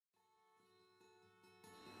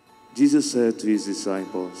Jesus said to his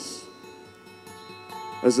disciples,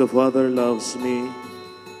 "As the Father loves me,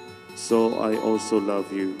 so I also love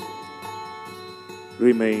you.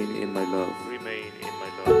 Remain in my love."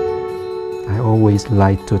 I always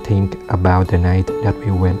like to think about the night that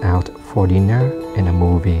we went out for dinner and a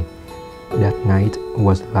movie. That night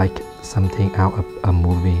was like something out of a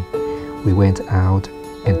movie. We went out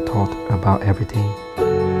and talked about everything.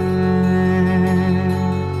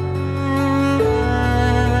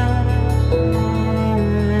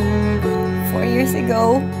 4 years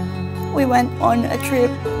ago, we went on a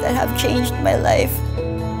trip that have changed my life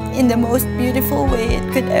in the most beautiful way it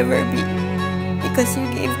could ever be, because you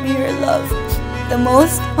gave me your love, the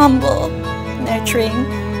most humble, nurturing,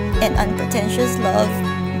 and unpretentious love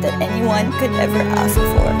that anyone could ever ask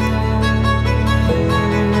for.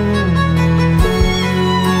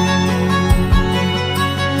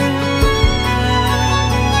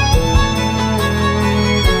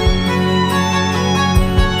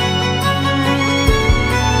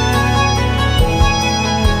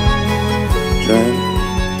 Tran,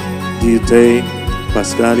 do you take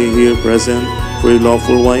Pascaley here present for your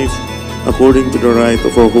lawful wife, according to the right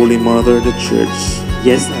of our Holy Mother, the Church?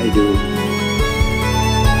 Yes, I do.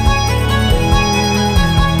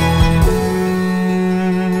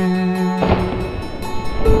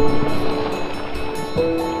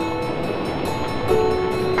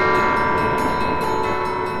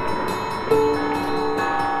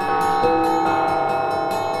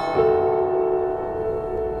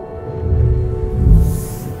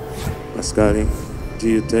 Pascaley, do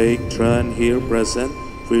you take Tran here present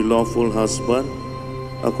for your lawful husband,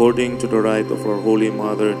 according to the right of our Holy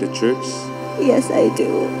Mother, the Church? Yes, I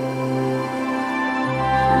do.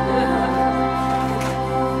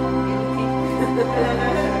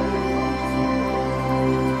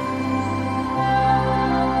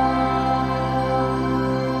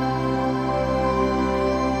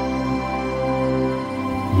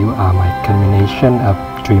 You are my culmination of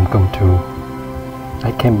dream come true. I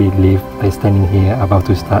can't believe I'm standing here about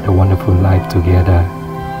to start a wonderful life together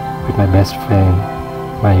with my best friend,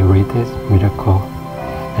 my greatest miracle,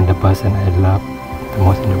 and the person I love the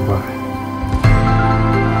most in the world.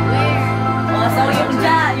 Oh, so yung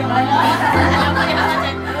dyan, yung ano? Alam mo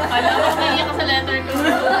yan. Alam mo, naiyak ka sa letter ko.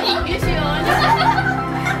 English yun.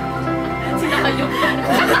 Sila kayo.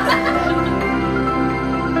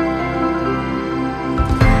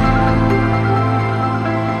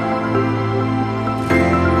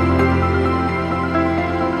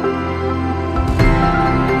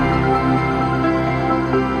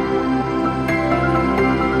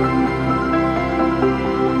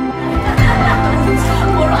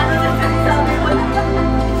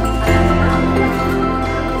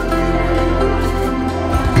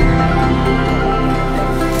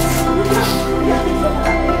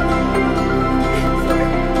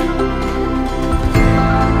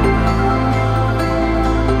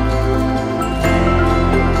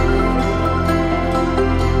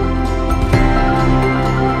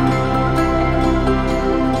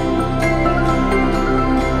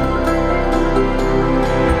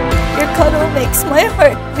 Makes my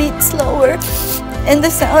heart beat slower, and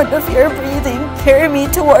the sound of your breathing carry me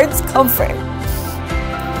towards comfort.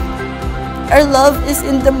 Our love is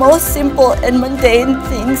in the most simple and mundane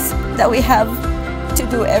things that we have to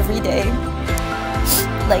do every day,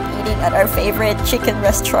 like eating at our favorite chicken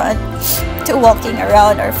restaurant, to walking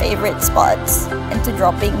around our favorite spots, and to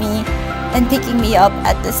dropping me and picking me up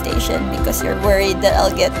at the station because you're worried that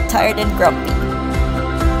I'll get tired and grumpy.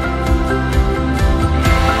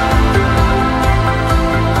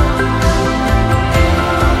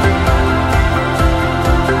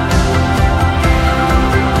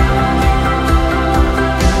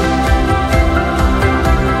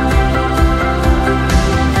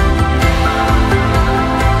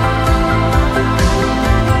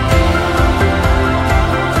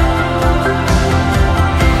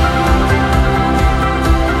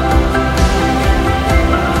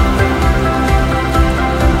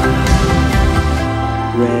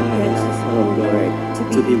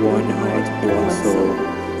 To be one heart, one soul,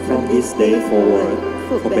 from this day forward,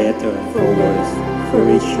 for better and for worse, for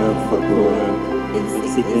richer, for poorer, in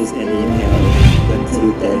sickness and in health,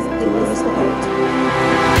 until death do us part.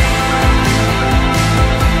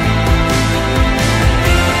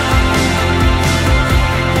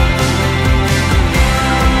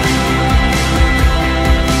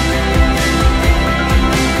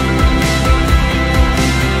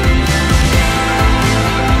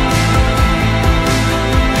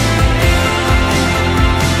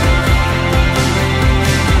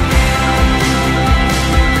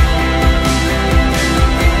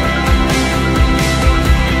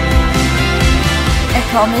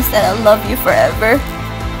 promise that I'll love you forever,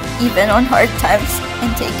 even on hard times,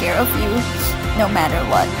 and take care of you no matter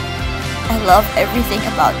what. I love everything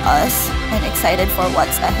about us and excited for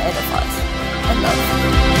what's ahead of us. I love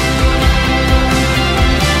you.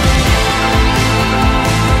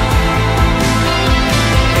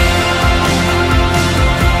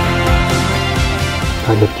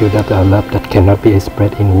 I let you that a love that cannot be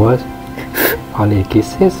expressed in words, only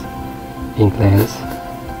kisses, in glance,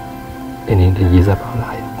 and in the years of our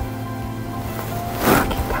life.